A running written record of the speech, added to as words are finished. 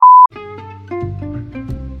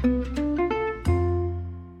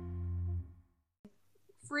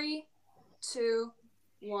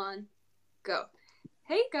Go.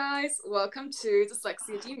 Hey guys, welcome to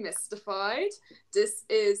Dyslexia Demystified. This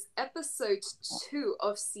is episode 2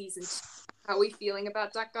 of season 2. How are we feeling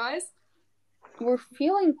about that, guys? We're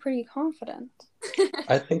feeling pretty confident.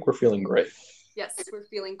 I think we're feeling great. Yes, we're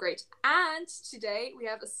feeling great. And today we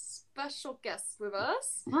have a special guest with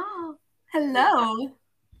us. Oh, hello.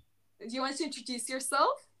 Do you want to introduce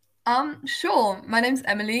yourself? Sure. My name's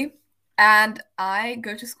Emily, and I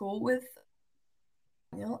go to school with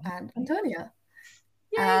Nathaniel and Antonia.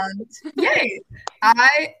 Yay! And yay!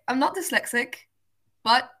 I'm not dyslexic,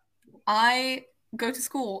 but I go to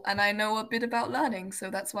school and I know a bit about learning, so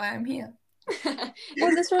that's why I'm here.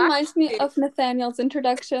 Well, this reminds me of Nathaniel's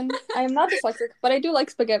introduction. I am not dyslexic, but I do like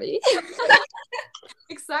spaghetti.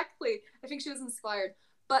 Exactly. I think she was inspired.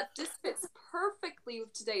 But this fits perfectly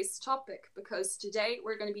with today's topic because today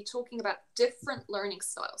we're going to be talking about different learning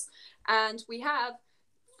styles. And we have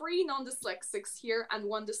 3 non-dyslexics here and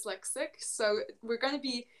 1 dyslexic. So we're going to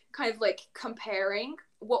be kind of like comparing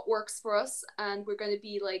what works for us, and we're going to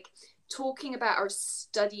be like talking about our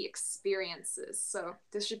study experiences. So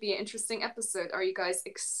this should be an interesting episode. Are you guys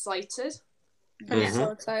excited? I'm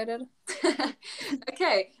so excited.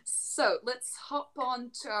 Okay, so let's hop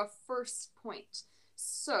on to our first point.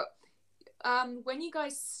 So, when you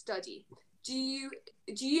guys study, do you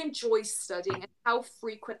enjoy studying, and how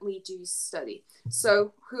frequently do you study?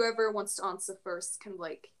 So, whoever wants to answer first can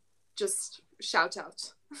like just shout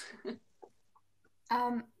out.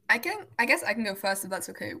 I guess I can go first if that's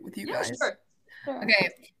okay with you guys. Sure. Okay.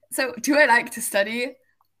 So, do I like to study?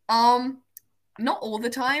 Not all the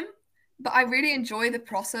time, but I really enjoy the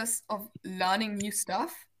process of learning new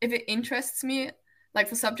stuff. If it interests me, like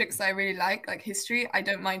for subjects I really like history, I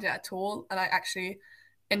don't mind it at all. And I actually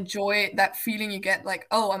enjoy that feeling you get like,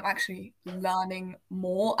 oh, I'm actually learning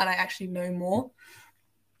more and I actually know more.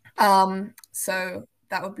 So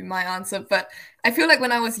that would be my answer. But I feel like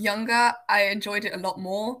when I was younger, I enjoyed it a lot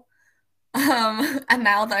more. And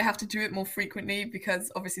now that I have to do it more frequently because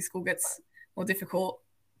obviously school gets more difficult,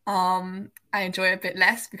 I enjoy it a bit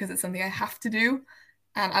less because it's something I have to do.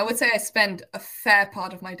 And I would say I spend a fair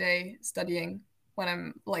part of my day studying. When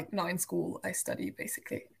I'm like not in school, I study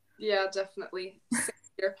basically. Yeah, definitely. Same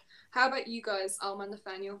here. How about you guys, Alma and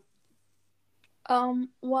Nathaniel?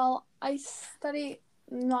 Well, I study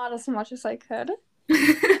not as much as I could.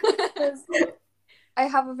 Because I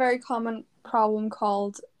have a very common problem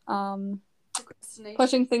called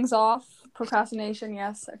pushing things off. Procrastination,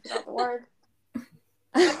 yes, I forgot the word.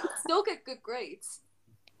 I still get good grades.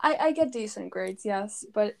 I get decent grades, yes,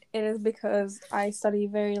 but it is because I study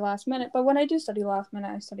very last minute. But when I do study last minute,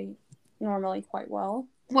 I study normally quite well.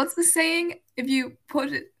 What's the saying? If you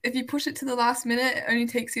push it to the last minute, it only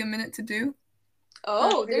takes you a minute to do.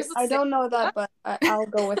 Oh, there's a I don't know that, but I'll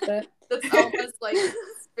go with it. That's Alma's like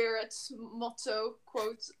spirit motto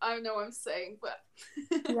quote. I don't know what I'm saying, but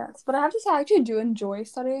yes, but I have to say I actually do enjoy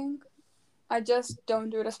studying. I just don't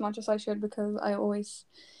do it as much as I should because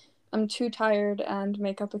I'm too tired and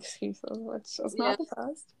make up excuses, which is not the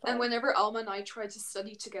best. But... And whenever Alma and I try to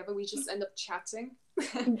study together, we just end up chatting.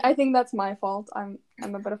 I think that's my fault. I'm a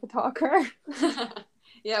bit of a talker.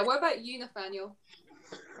 Yeah, what about you, Nathaniel?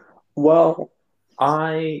 Well,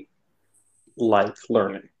 I like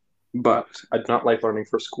learning, but I do not like learning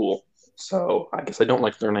for school. So I guess I don't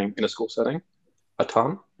like learning in a school setting a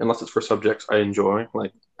ton, unless it's for subjects I enjoy,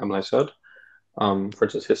 like Emily said. For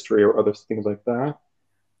instance, history or other things like that.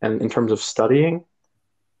 And in terms of studying,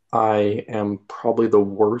 I am probably the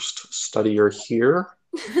worst studier here.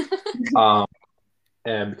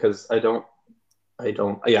 And because I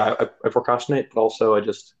procrastinate, but also I'm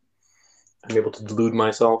able to delude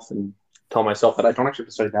myself and tell myself that I don't actually have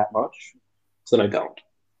to study that much. So then I don't.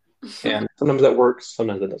 And sometimes that works,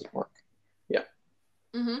 sometimes that doesn't work. Yeah.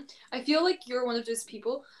 Mm-hmm. I feel like you're one of those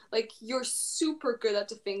people, like you're super good at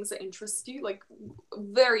the things that interest you, like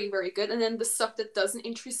very, very good. And then the stuff that doesn't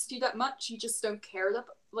interest you that much, you just don't care that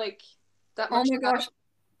much. Oh my gosh.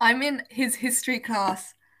 I'm in his history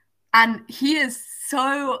class and he is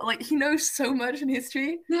so, he knows so much in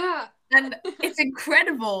history. Yeah. And it's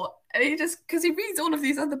incredible. And because he reads all of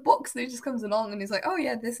these other books, and he just comes along and he's like, oh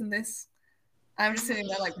yeah, this and this. I'm just sitting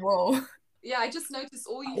there like, whoa. Yeah, I just noticed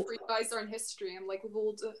all you 3 guys are in history. I'm like,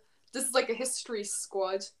 this is like a history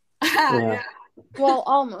squad. Yeah. Well,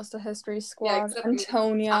 almost a history squad. Yeah,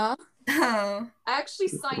 Antonia. I actually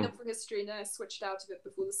signed up for history and then I switched out of it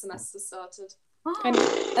before the semester started. And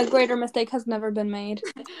a greater mistake has never been made.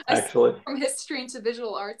 Actually. From history into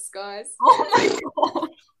visual arts, guys. Oh my god.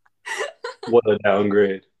 What a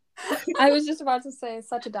downgrade. I was just about to say,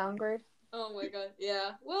 such a downgrade. Oh my god,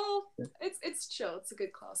 yeah. Well, it's chill. It's a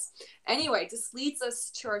good class. Anyway, this leads us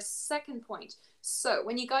to our second point. So,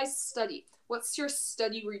 when you guys study, what's your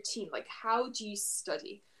study routine? Like, how do you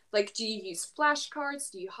study? Like, do you use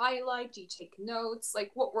flashcards? Do you highlight? Do you take notes?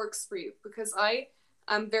 Like, what works for you? Because I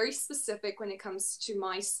am very specific when it comes to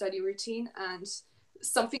my study routine, and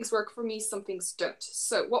some things work for me, some things don't.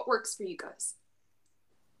 So, what works for you guys?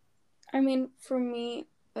 I mean, for me,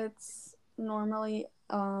 it's normally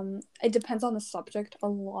it depends on the subject a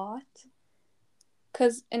lot.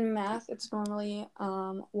 Because in math, it's normally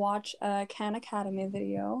watch a Khan Academy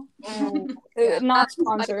video. Yeah. Not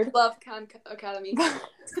sponsored. I love Khan Academy.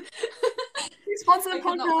 Sponsored I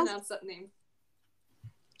cannot podcast. pronounce that name.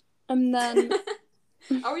 And then,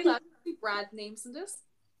 Are we allowed to do brand names in this?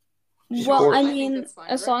 well, Sure. I I think mean, that's fine,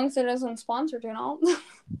 as right? long as it isn't sponsored, you know.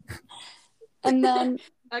 And then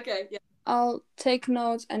Okay, yeah. I'll take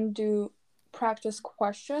notes and do practice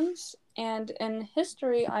questions. And in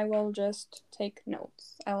history, I will just take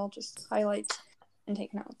notes. I will just highlight and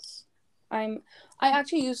take notes. I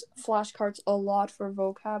actually use flashcards a lot for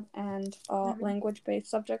vocab and language-based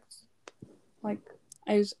subjects. Like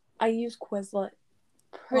I use Quizlet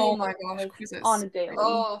pretty Oh my much gosh, like, quizzes. on a daily.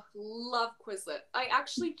 Oh, love Quizlet. I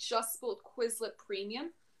actually just bought Quizlet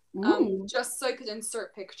Premium, Ooh. just so I could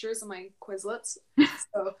insert pictures of my Quizlets.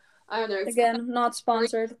 So I don't know. It's Again, not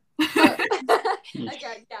sponsored.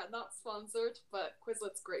 again, yeah, not sponsored, but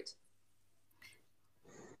Quizlet's great.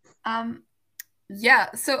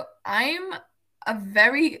 Yeah, so I'm a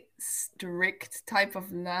very strict type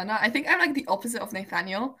of learner. I think I'm like the opposite of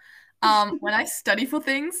Nathaniel. When I study for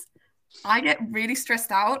things, I get really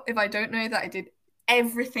stressed out if I don't know that I did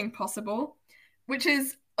everything possible, which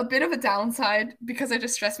is a bit of a downside because I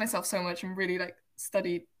just stress myself so much and really like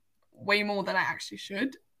study way more than I actually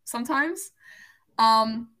should sometimes.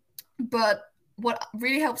 But what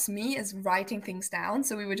really helps me is writing things down.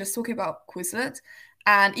 So we were just talking about Quizlet,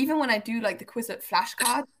 and even when I do like the Quizlet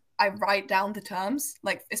flashcard, I write down the terms,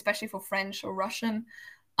 like especially for French or Russian.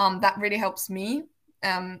 That really helps me,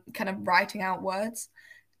 kind of writing out words.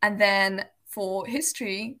 And then for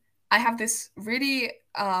history, I have this really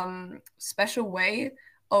special way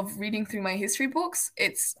of reading through my history books.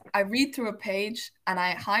 I read through a page and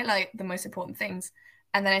I highlight the most important things,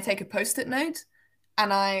 and then I take a post-it note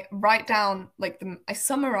and I write down I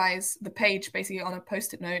summarize the page basically on a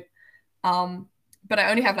post-it note. But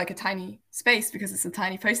I only have like a tiny space because it's a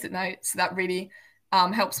tiny post-it note, so that really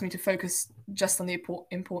helps me to focus just on the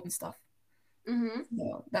important stuff.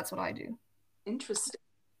 So that's what I do. Interesting.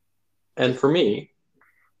 And for me,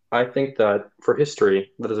 I think that for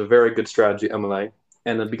history, that is a very good strategy, Emily.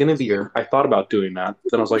 And at the beginning of the year, I thought about doing that.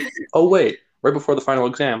 Then I was like, oh, wait, right before the final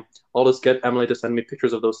exam, I'll just get Emily to send me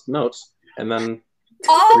pictures of those notes and then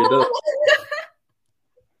read those.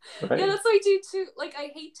 Right? Yeah, that's what I do too. Like,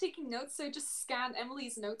 I hate taking notes, so I just scan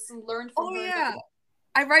Emily's notes and learn from her. Yeah.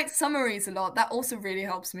 I write summaries a lot. That also really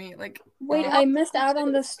helps me. Wait, I missed out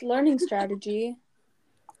on this learning strategy.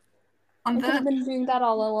 I could have been doing that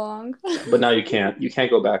all along. But now you can't. You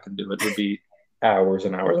can't go back and do it. It would be hours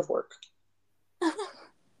and hours of work.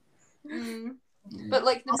 But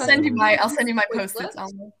like, I'll send you my post-its.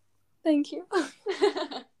 Thank you.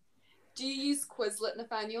 Do you use Quizlet,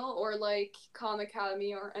 Nathaniel, or like Khan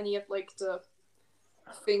Academy, or any of like the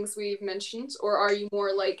things we've mentioned, or are you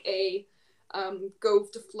more like a go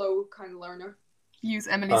with the flow kind of learner? Use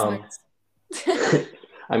Emily's notes.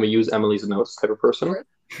 I'm a use Emily's notes type of person,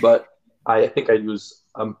 but I think I use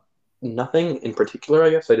nothing in particular.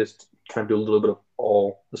 I guess I just kind of do a little bit of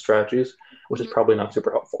all the strategies, which is probably not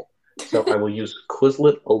super helpful. So I will use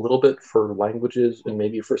Quizlet a little bit for languages and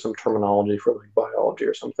maybe for some terminology for like biology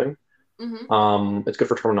or something. It's good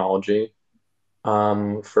for terminology.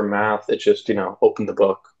 For math, it's just, open the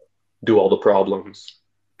book, do all the problems,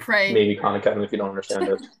 pray, maybe Khan Academy if you don't understand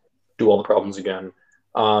it, do all the problems again,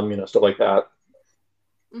 stuff like that.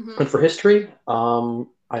 And for history,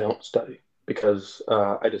 I don't study because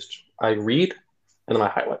I read and then I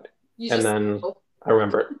highlight and then I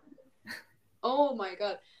remember it. Oh my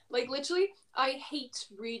god. Like, literally, I hate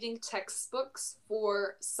reading textbooks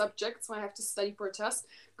for subjects when I have to study for a test,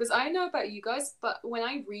 because I know about you guys, but when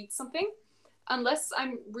I read something, unless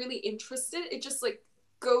I'm really interested, it just like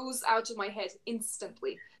goes out of my head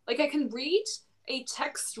instantly. Like, I can read a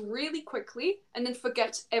text really quickly and then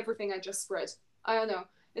forget everything I just read. I don't know.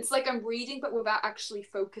 It's like I'm reading but without actually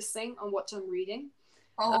focusing on what I'm reading.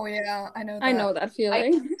 Oh yeah, I know that. I know that feeling.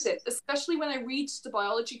 I hate it, especially when I read the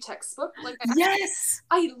biology textbook. Like,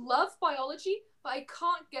 I love biology, but I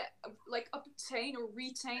can't obtain or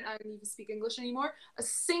retain, I don't even speak English anymore, a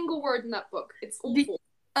single word in that book. It's awful.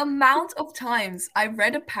 amount of times I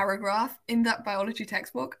read a paragraph in that biology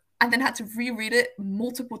textbook and then had to reread it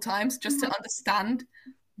multiple times just to understand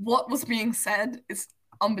what was being said is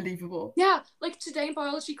unbelievable. Yeah, like today in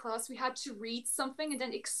biology class, we had to read something and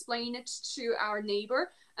then explain it to our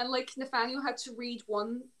neighbor. And like Nathaniel had to read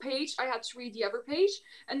one page, I had to read the other page.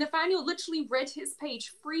 And Nathaniel literally read his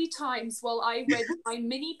page 3 times while I read my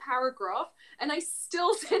mini paragraph. And I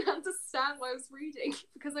still didn't understand what I was reading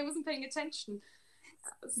because I wasn't paying attention.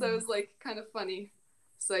 So it was like kind of funny.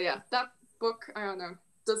 So yeah, that book, I don't know,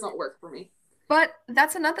 does not work for me. But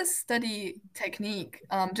that's another study technique,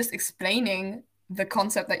 just explaining the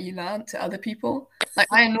concept that you learned to other people. Like,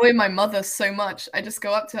 I annoy my mother so much. I just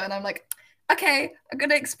go up to her and I'm like, okay, I'm going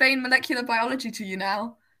to explain molecular biology to you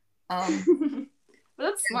now. But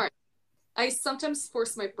that's smart. I sometimes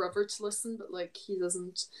force my brother to listen, but like he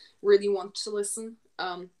doesn't really want to listen.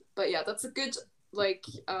 But yeah, that's a good like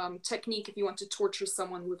technique if you want to torture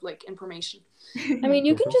someone with like information. I mean,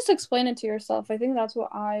 you can just explain it to yourself. I think that's what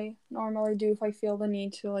I normally do if I feel the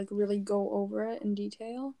need to like really go over it in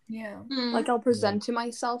detail. Yeah. Like I'll present to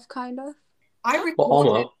myself, kind of. I Well, record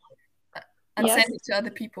Alma, it and Yes? send it to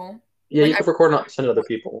other people. yeah, you Like, can record not send it to other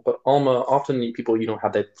people, but Alma, often people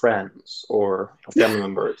have their friends or family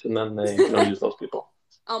members, and then they use those people.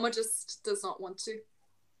 Alma just does not want to.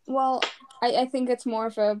 Well, I think it's more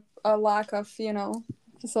of a lack of,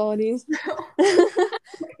 facilities.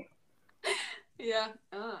 Yeah,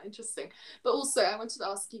 interesting. But also, I wanted to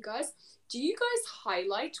ask you guys, do you guys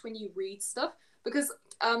highlight when you read stuff? Because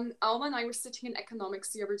Alma and I were sitting in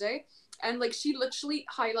economics the other day, and like she literally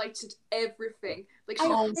highlighted everything. Like she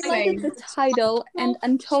I same. highlighted the title, and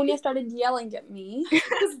Antonia started yelling at me.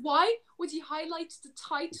 Because why would you highlight the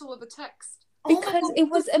title of a text? Because it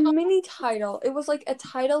was a mini title. It was like a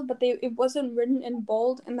title, but it wasn't written in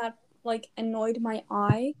bold, and that like annoyed my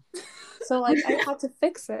eye. So like I had to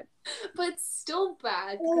fix it. But it's still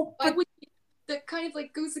bad. Oh, Why but- would you, that kind of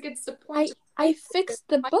like goes against the point. I fixed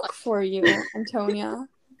the book for you, Antonia.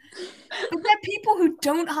 But there are people who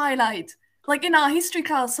don't highlight. Like in our history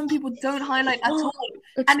class, some people don't highlight at all.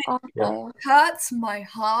 It's And it awful. hurts my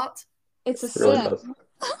heart. It's a It really sin. does.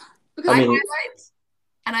 Because I mean- highlight,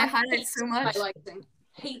 and I highlight so much. highlighting.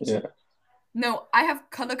 Hate Yeah. No, I have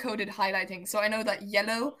color-coded highlighting, so I know that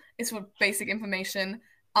yellow is for basic information,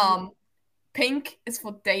 pink is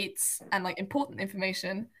for dates and like important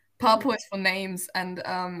information, purple is for names, and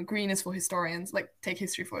green is for historians. Like take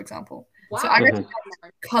history for example. Wow. So I Mhm. recommend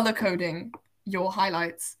color coding your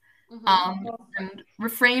highlights. And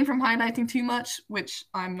refrain from highlighting too much, which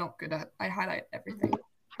I'm not good at. I highlight everything.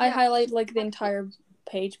 I Yeah. highlight like the entire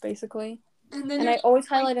page basically. And then And I there's always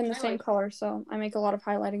highlight in the same highlight. color, so I make a lot of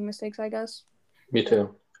highlighting mistakes, I guess. Me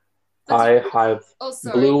too. But I have Oh,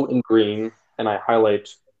 sorry. blue and green, and I highlight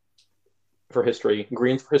for history.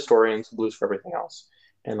 Green's for historians, blue's for everything else.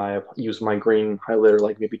 And I have used my green highlighter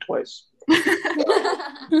like maybe twice.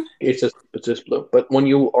 It's just blue. But when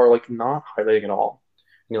you are like not highlighting at all,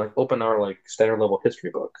 and you like open our like standard level history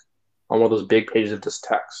book on one of those big pages of this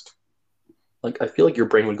text, like I feel like your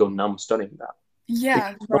brain would go numb studying that.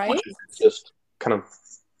 Yeah, Right? It's just kind of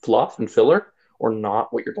fluff and filler, or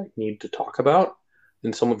not what you like need to talk about.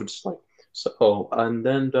 And some of it's just like so, and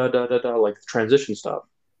then like transition stuff.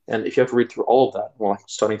 And if you have to read through all of that while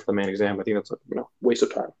studying for the main exam, I think that's a waste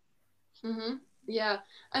of time. Yeah,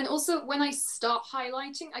 and also when I start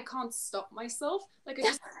highlighting, I can't stop myself. Like I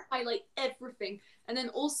just highlight everything, and then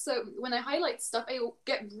also when I highlight stuff, I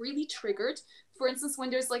get really triggered. For instance, when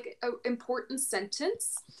there's like an important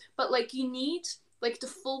sentence, but like you need like the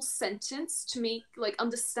full sentence to make like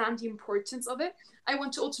understand the importance of it. I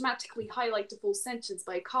want to automatically highlight the full sentence,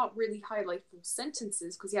 but I can't really highlight full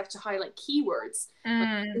sentences because you have to highlight keywords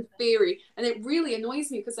like, in theory, and it really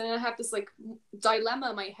annoys me because then I have this like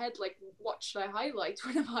dilemma in my head, like what should I highlight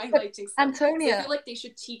when I'm highlighting stuff? Antonia, So I feel like they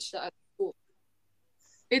should teach that at school.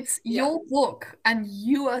 it's Yeah. your book and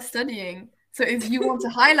you are studying. So if you want to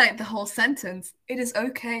highlight the whole sentence, it is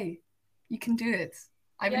okay. You can do it.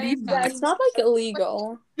 I Yeah, believe Yeah, that. it's not like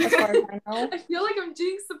illegal, as far as I know. I feel like I'm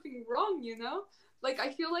doing something wrong, you know? Like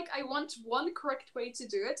I feel like I want one correct way to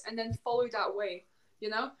do it and then follow that way, you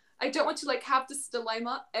know? I don't want to like have this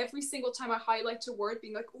dilemma every single time I highlight a word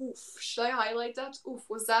being like, oof, should I highlight that? Oof,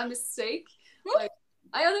 was that a mistake? Like,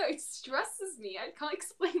 I don't know, it stresses me. I can't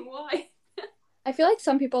explain why. I feel like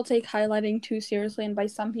some people take highlighting too seriously, and by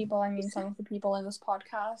some people, I mean some of the people in this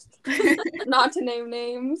podcast. Not to name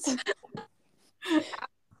names.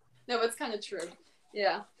 No, it's kind of true.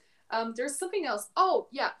 Yeah. There's something else. Oh,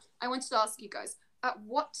 yeah. I wanted to ask you guys, at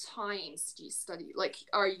what times do you study? Like,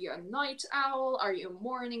 are you a night owl? Are you a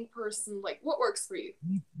morning person? Like, what works for you?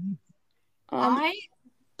 I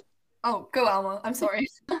Oh, go Alma. I'm sorry.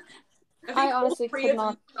 I think I honestly all three could of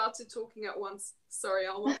not. you started talking at once. Sorry,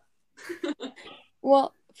 Alma.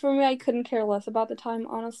 Well, for me, I couldn't care less about the time,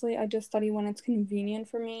 honestly. I just study when it's convenient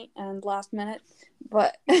for me and last minute.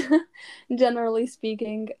 But generally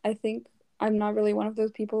speaking, I think I'm not really one of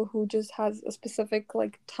those people who just has a specific,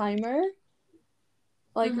 like, timer.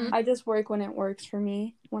 Like, Mhm. I just work when it works for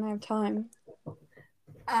me, when I have time.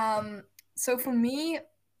 So for me,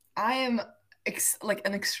 I am like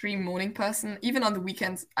an extreme morning person. Even on the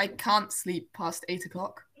weekends, I can't sleep past 8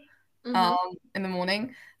 o'clock Mhm. in the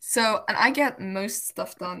morning. So, and I get most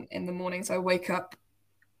stuff done in the morning. So I wake up,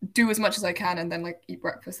 do as much as I can, and then like eat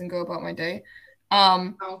breakfast and go about my day.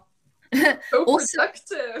 Wow. So Also,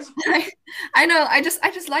 productive. I know. I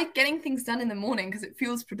just like getting things done in the morning because it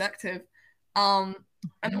feels productive.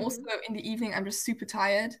 And also in the evening, I'm just super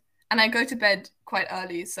tired, and I go to bed quite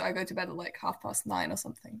early. So I go to bed at like 9:30 or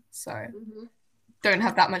something. So Mhm. don't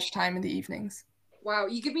have that much time in the evenings. Wow,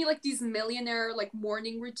 you give me like these millionaire like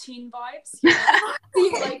morning routine vibes. You know?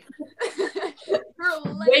 See, like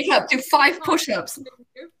you're Wake up, do 5 push-ups.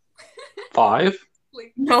 5?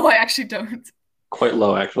 Like, No, I actually don't. Quite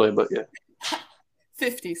low, actually, but yeah.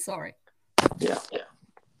 50, sorry. Yeah.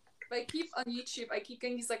 I keep on YouTube, I keep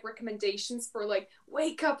getting these like recommendations for like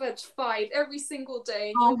wake up at 5 every single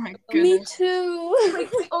day. Oh my Me goodness. too. Like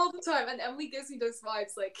all the time, and Emily gives me those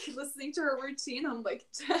vibes. Like listening to her routine, I'm like,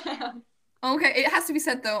 damn. Okay, it has to be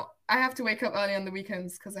said though, I have to wake up early on the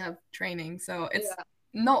weekends because I have training, so it's Yeah.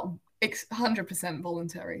 not 100%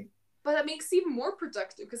 voluntary. But that makes it even more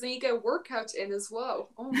productive because then you get a workout in as well.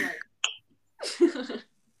 Oh my god.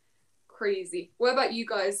 Crazy. What about you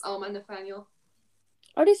guys, Alma and Nathaniel?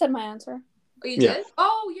 I already said my answer. Oh, you Yeah. did?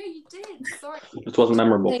 Oh, yeah, you did. Sorry. This wasn't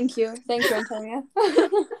memorable. Thank you, Antonia.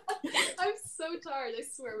 I'm so tired. I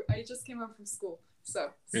swear. I just came home from school,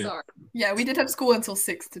 so Yeah. sorry. Yeah, we did have school until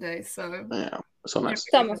 6 today, so Yeah, so nice.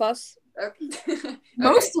 Some of us. Okay.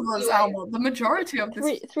 most Okay, of us, anyway. Alma, the majority of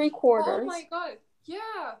this. Three quarters. Oh my god.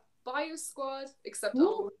 Yeah. Bio squad, except Ooh.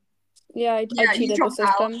 Alma. Yeah, I Yeah, you cheated the dropped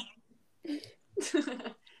out.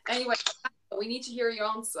 system. Anyway, we need to hear your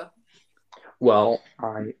answer. Well,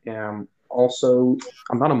 I am also,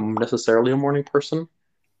 I'm not necessarily a morning person,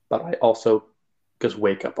 but I also just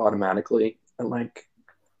wake up automatically at like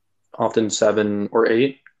often 7 or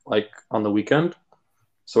 8, like on the weekend.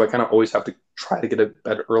 So I kind of always have to try to get to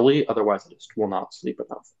bed early, otherwise I just will not sleep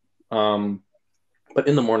enough. But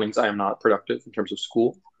in the mornings, I am not productive in terms of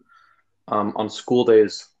school. On school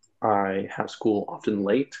days, I have school often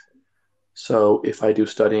late. So if I do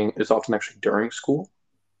studying, it's often actually during school.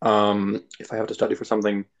 If I have to study for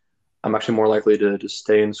something, I'm actually more likely to just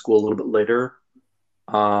stay in school a little bit later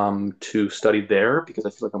to study there because I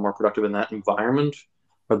feel like I'm more productive in that environment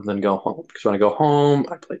rather than go home. Because when I go home,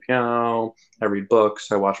 I play piano, I read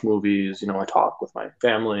books, I watch movies, I talk with my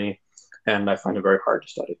family, and I find it very hard to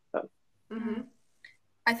study then. Mm-hmm.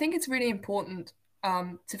 I think it's really important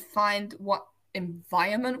to find what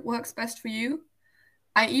environment works best for you.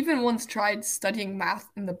 I even once tried studying math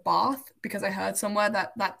in the bath because I heard somewhere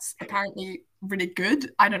that that's apparently really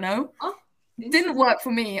good. I don't know. Oh, Didn't work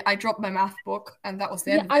for me. I dropped my math book and that was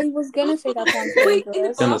the Yeah, end of it. I was gonna say that sounds Wait, in the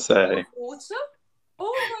dangerous. Gonna bath say. with water?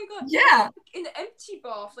 Oh my god. Yeah. In the empty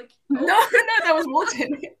bath, like No, there was water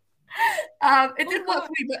in it. It did work God.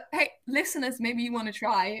 for me, but hey, listeners, maybe you want to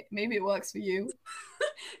try. Maybe it works for you.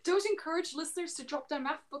 Don't encourage listeners to drop their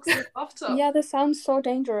math books in the bathtub. Yeah, this sounds so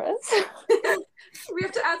dangerous. We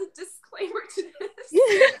have to add a disclaimer to this.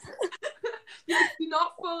 Yeah, do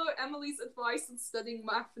not follow Emily's advice on studying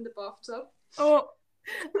math in the bathtub. Oh,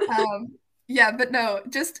 yeah, but no,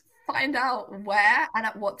 just find out where and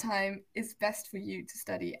at what time is best for you to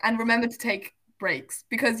study, and remember to take breaks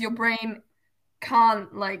because your brain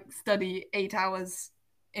can't like study 8 hours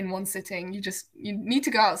in one sitting. You need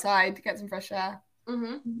to go outside, get some fresh air,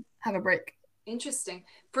 have a break. Interesting.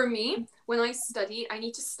 For me, when I study, I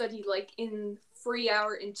need to study like in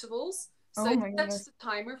 3-hour intervals. So I set the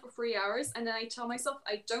timer for 3 hours, and then I tell myself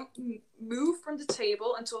I don't move from the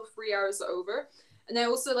table until 3 hours are over. And I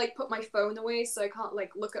also like put my phone away so I can't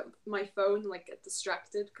like look at my phone and like get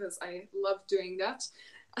distracted because I love doing that.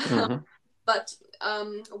 But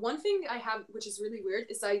one thing I have, which is really weird,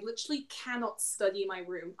 is I literally cannot study in my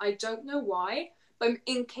room. I don't know why, but I'm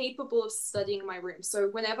incapable of studying in my room. So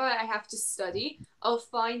whenever I have to study, I'll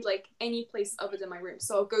find like any place other than my room.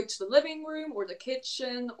 So I'll go to the living room or the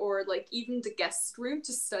kitchen or like even the guest room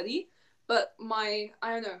to study. But my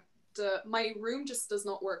room just does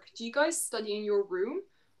not work. Do you guys study in your room,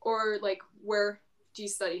 or like where do you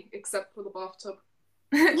study except for the bathtub?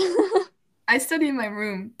 I study in my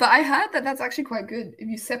room, but I heard that that's actually quite good if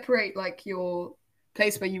you separate like your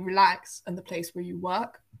place where you relax and the place where you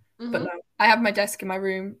work. Mhm. But no, I have my desk in my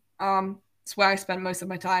room. It's where I spend most of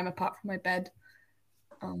my time, apart from my bed.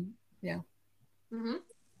 Yeah. Mhm.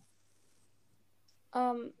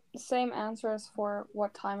 Same answers for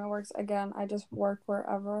what time it works. Again, I just work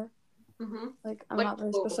wherever. Mhm. Like, I'm Like not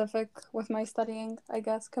very global. specific with my studying, I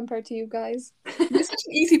guess, compared to you guys. You're such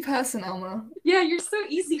an easy person, Alma. Yeah, you're so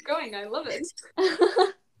easygoing. I love it.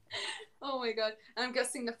 Oh my god. And I'm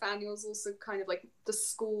guessing Nathaniel's also kind of like the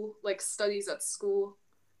school, like studies at school.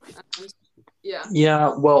 And yeah.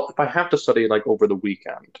 Yeah, well, if I have to study like over the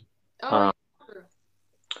weekend, Oh, um,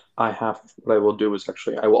 yeah. what I will do is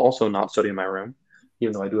actually, I will also not study in my room,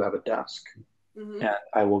 even though I do have a desk. Mhm. And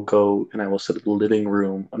I will go and I will sit at the living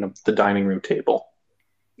room on the dining room table.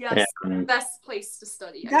 Yes, And best place to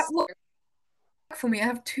study. I That swear. worked for me. I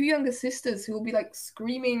have 2 younger sisters who will be like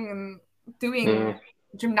screaming and doing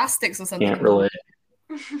gymnastics or something. can't relate.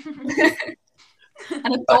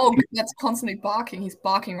 And a dog that's constantly barking. He's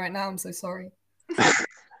barking right now. I'm so sorry.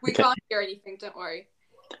 We Okay. can't hear anything, don't worry.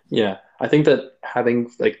 Yeah, I think that having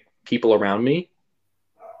like people around me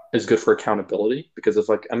is good for accountability because if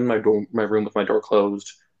like I'm in my room with my door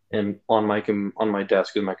closed and on my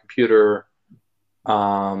desk is my computer,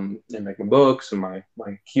 and like my books and my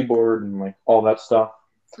keyboard and like all that stuff,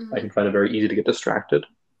 I can find it very easy to get distracted.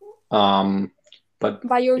 But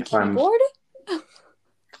By your if I'm keyboard?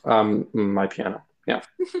 my piano, yeah.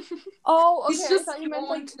 Oh, okay. He's I just thought you meant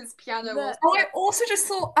going like to his piano. the Oh, I also just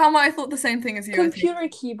thought, Alma, I thought the same thing as you. I think. computer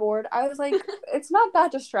keyboard. I was like, it's not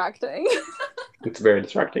that distracting. It's very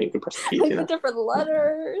distracting. You can press the keys, Like you the know. different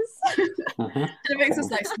letters. Mhm. And it makes this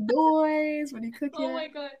nice noise when you click Oh it. my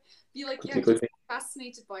god. Be like, yeah, Clicky, I'm just clicky.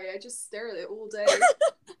 fascinated by it. I just stare at it all day.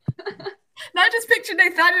 Now I just picture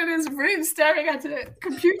Nathaniel in his room staring at a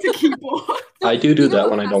computer keyboard. I do You know that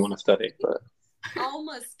what when I don't want to study, but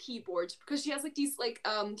Alma's keyboard, because she has like these like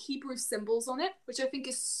Hebrew symbols on it, which I think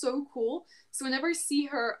is so cool. So whenever I see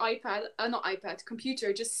her computer,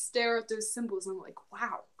 I just stare at those symbols and I'm like,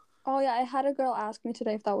 wow. Oh yeah, I had a girl ask me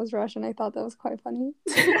today if that was Russian. I thought that was quite funny.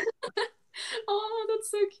 Oh, that's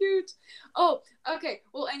so cute. Oh, okay.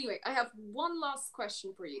 Well, anyway, I have one last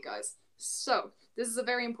question for you guys. So, this is a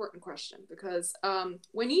very important question because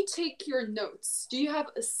when you take your notes, do you have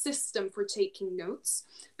a system for taking notes?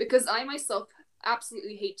 Because I myself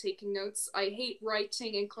absolutely hate taking notes. I hate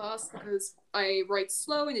writing in class because I write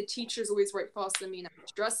slow and the teachers always write faster than me and I'm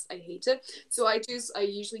stressed. I hate it. So I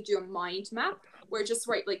usually do a mind map where I just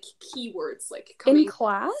write like keywords like coming. In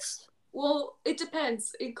class? Well, it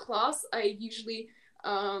depends. In class, I usually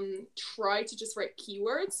try to just write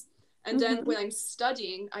keywords, and then when I'm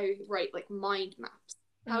studying, I write like mind maps.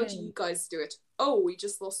 How do you guys do it? Oh, we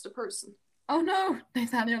just lost a person. Oh no,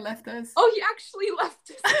 Nathaniel left us. Oh, he actually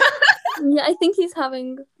left us. Yeah, I think he's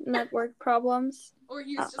having network problems. Or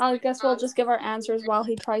he's just. I like, guess we'll just give our answers while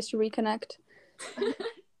he tries to reconnect.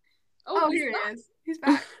 Oh, here he is. He's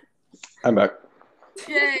back. I'm back.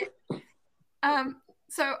 Yay.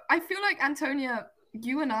 So I feel like Antonia,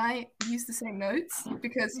 you and I use the same notes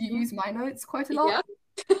because you use my notes quite a lot.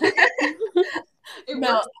 Yeah. It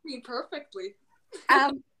works for me perfectly.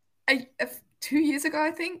 2 years ago,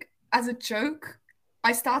 I think, as a joke,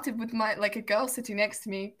 I started with a girl sitting next to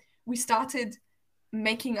me. We started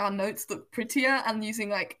making our notes look prettier and using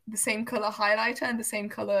like the same color highlighter and the same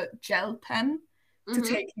color gel pen to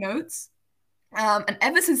take notes. And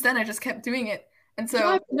ever since then, I just kept doing it. And so yeah,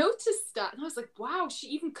 I've noticed that, and I was like, "Wow, she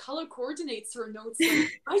even color coordinates her notes."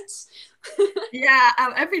 Like, right? Yeah,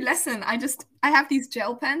 every lesson, I have these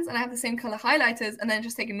gel pens, and I have the same color highlighters, and then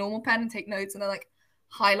just take a normal pen and take notes, and I like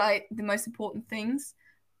highlight the most important things,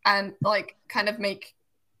 and like kind of make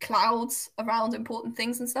clouds around important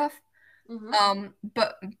things and stuff.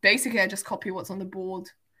 But basically, I just copy what's on the board,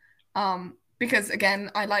 because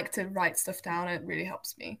again, I like to write stuff down. It really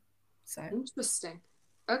helps me. So interesting.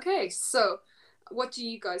 Okay, so. What do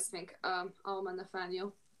you guys think, Alma,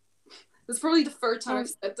 Nathaniel? This is probably the third time I've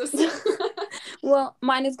said this. Well,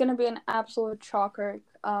 mine is going to be an absolute shocker,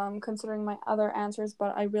 considering my other answers,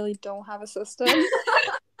 but I really don't have a system.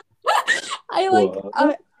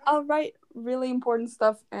 I'll write really important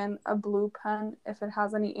stuff in a blue pen if it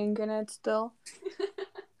has any ink in it still.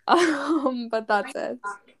 But that's it.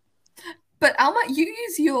 But Alma, you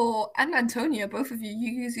use and Antonia, both of you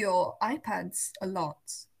use your iPads a lot.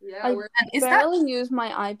 Yeah, I barely use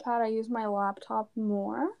my iPad. I use my laptop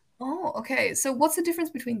more. Oh, okay. So what's the difference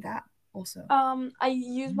between that also? I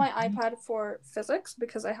use my iPad for physics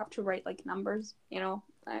because I have to write like numbers,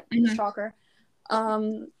 shocker.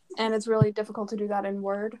 And it's really difficult to do that in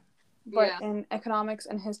Word. But in economics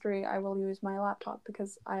and history, I will use my laptop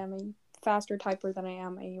because I am a faster typer than I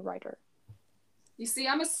am a writer. You see,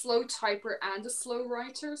 I'm a slow typer and a slow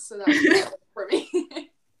writer, so that was good for me.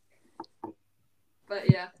 But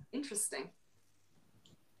yeah, interesting.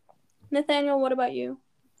 Nathaniel, what about you?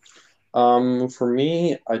 For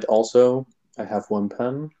me, I have one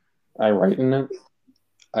pen. I write in it.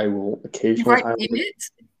 I will You occasionally write in it?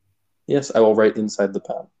 Yes, I will write inside the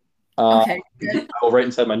pen. Okay, good. I will write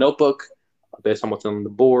inside my notebook based on what's on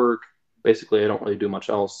the board. Basically, I don't really do much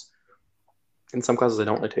else. In some classes, I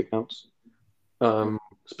don't really take notes.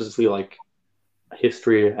 Specifically, like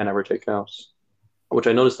history, I never take notes. Which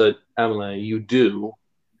I noticed that, Emily, you do.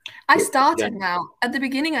 I started now. At the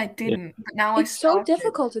beginning, I didn't, but now I It's so started.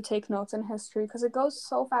 difficult to take notes in history because it goes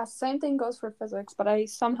so fast. Same thing goes for physics, but I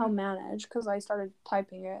somehow manage because I started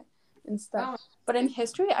typing it instead. Oh. But in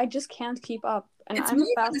history, I just can't keep up, and It's I'm a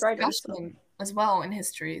more of a fast writer. So. discussion as well in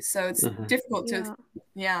history, so it's difficult to,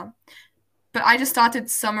 Yeah. But I just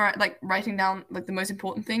started writing down like the most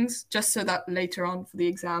important things, just so that later on for the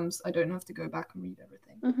exams, I don't have to go back and read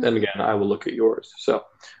everything. Then again, I will look at yours. So,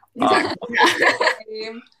 Exactly.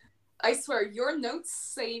 I swear, your notes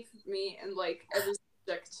save me in like every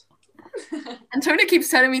subject. And Tony keeps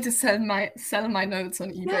telling me to sell my notes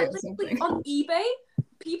on eBay or something. On eBay,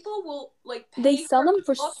 people will like pay They sell them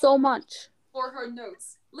for so much. For her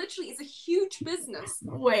notes. Literally, it's a huge business.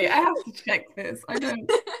 Wait, I have to check this. I don't.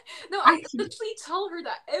 No, I literally tell her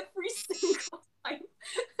that every single time.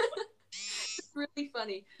 It's really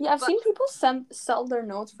funny. Yeah, I've seen people sell their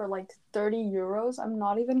notes for like 30 euros. I'm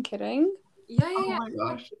not even kidding. Yeah. Oh my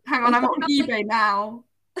gosh. Hang on, I'm on eBay now.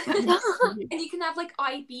 And you can have like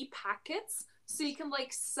IB packets, so you can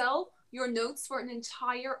like sell your notes for an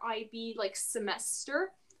entire IB like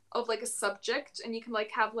semester of like a subject, and you can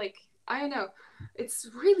like have like, I don't know, it's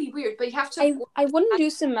really weird, but you have to. I wouldn't do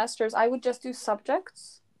semesters. I would just do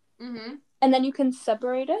subjects, and then you can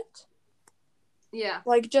separate it. Yeah.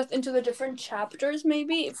 Like just into the different chapters,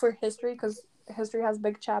 maybe for history, because history has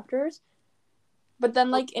big chapters. But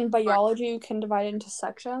then, like in biology, you can divide it into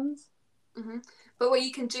sections. But what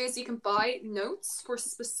you can do is you can buy notes for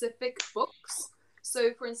specific books.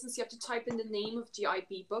 So, for instance, you have to type in the name of the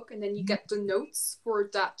IB book, and then you get the notes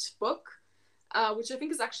for that book, which I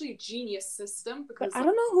think is actually a genius system. Because but I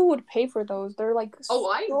don't know who would pay for those. They're like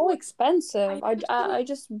so expensive. I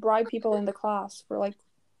just bribe people in the class for like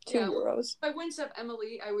 2 euros. If I went to have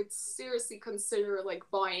Emily, I would seriously consider like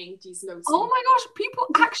buying these notes. Oh my gosh, people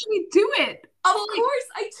actually do it. Of course,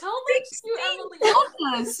 I tell them to you, Emily.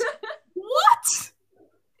 What?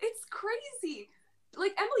 It's crazy.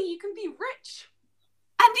 Like, Emily, you can be rich.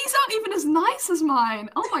 And these aren't even as nice as mine.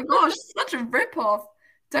 Oh my gosh, such a ripoff.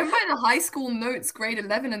 Don't buy the high school notes grade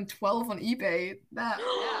 11 and 12 on eBay.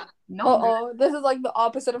 This is like the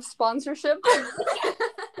opposite of sponsorship.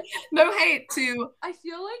 No hate to I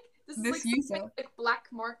feel like this is like user. Like black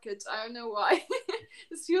market. I don't know why.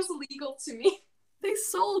 This feels illegal to me. They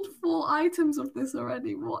sold 4 items of this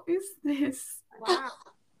already. What is this? Wow.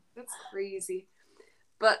 That's crazy.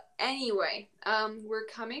 But anyway, we're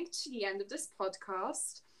coming to the end of this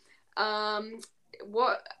podcast.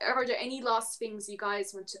 What are there any last things you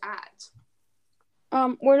guys want to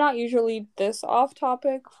add? We're not usually this off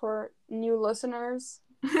topic for new listeners.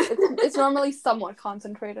 It's normally somewhat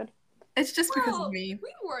concentrated. It's just because of me.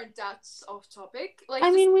 We weren't that off topic. Like,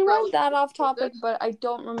 I mean, we weren't that off topic, but I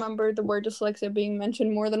don't remember the word dyslexia being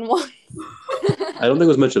mentioned more than once. I don't think it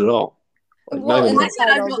was mentioned at all. Like, well, in the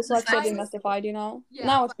title, dyslexia demystified, you know? Yeah,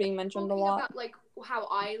 now it's being mentioned a lot. About, like, how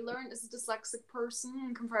I learned as a dyslexic person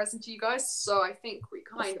in comparison to you guys, so I think we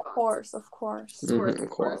kind of... Of course. Of course. I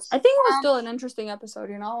think it was still an interesting episode,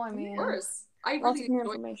 you know? I mean... Of course. I really lots of new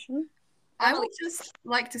information. I would just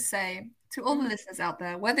like to say to all the listeners out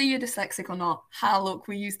there, whether you're dyslexic or not, look,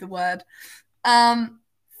 we use the word,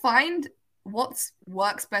 find what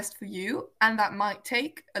works best for you, and that might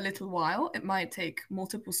take a little while. It might take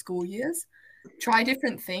multiple school years. Try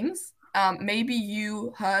different things. Maybe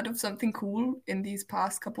you heard of something cool in these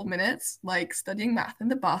past couple minutes, like studying math in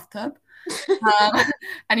the bathtub,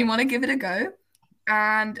 and you want to give it a go.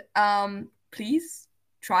 And please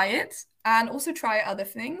try it, and also try other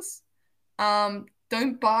things.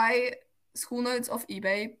 Don't buy school notes off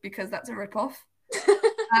eBay because that's a ripoff.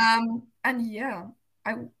 And yeah,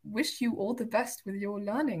 I wish you all the best with your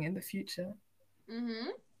learning in the future.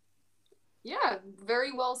 Yeah,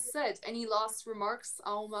 very well said. Any last remarks,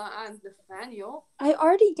 Alma and Nathaniel? I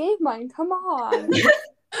already gave mine. Come on.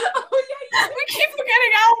 Oh yeah, we keep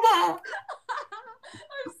forgetting Alma.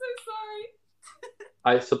 I'm so sorry.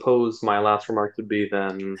 I suppose my last remark would be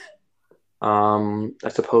then, I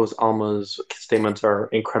suppose Alma's statements are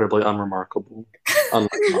incredibly unremarkable. And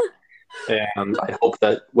I hope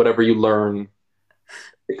that whatever you learn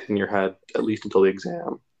it's in your head at least until the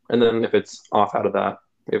exam. And then if it's off out of that,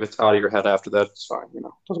 if it's out of your head after that, it's fine,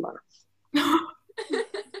 doesn't matter.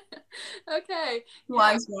 Okay.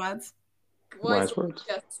 Wise words. Wise words.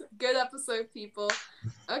 Yes. Good episode, people.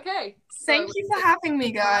 Okay. So Thank you for having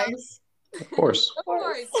me, guys. Of course. No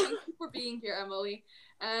worries. Thank you for being here, Emily.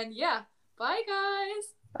 And yeah, bye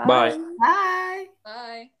guys. Bye. Bye.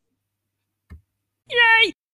 Bye. Yay!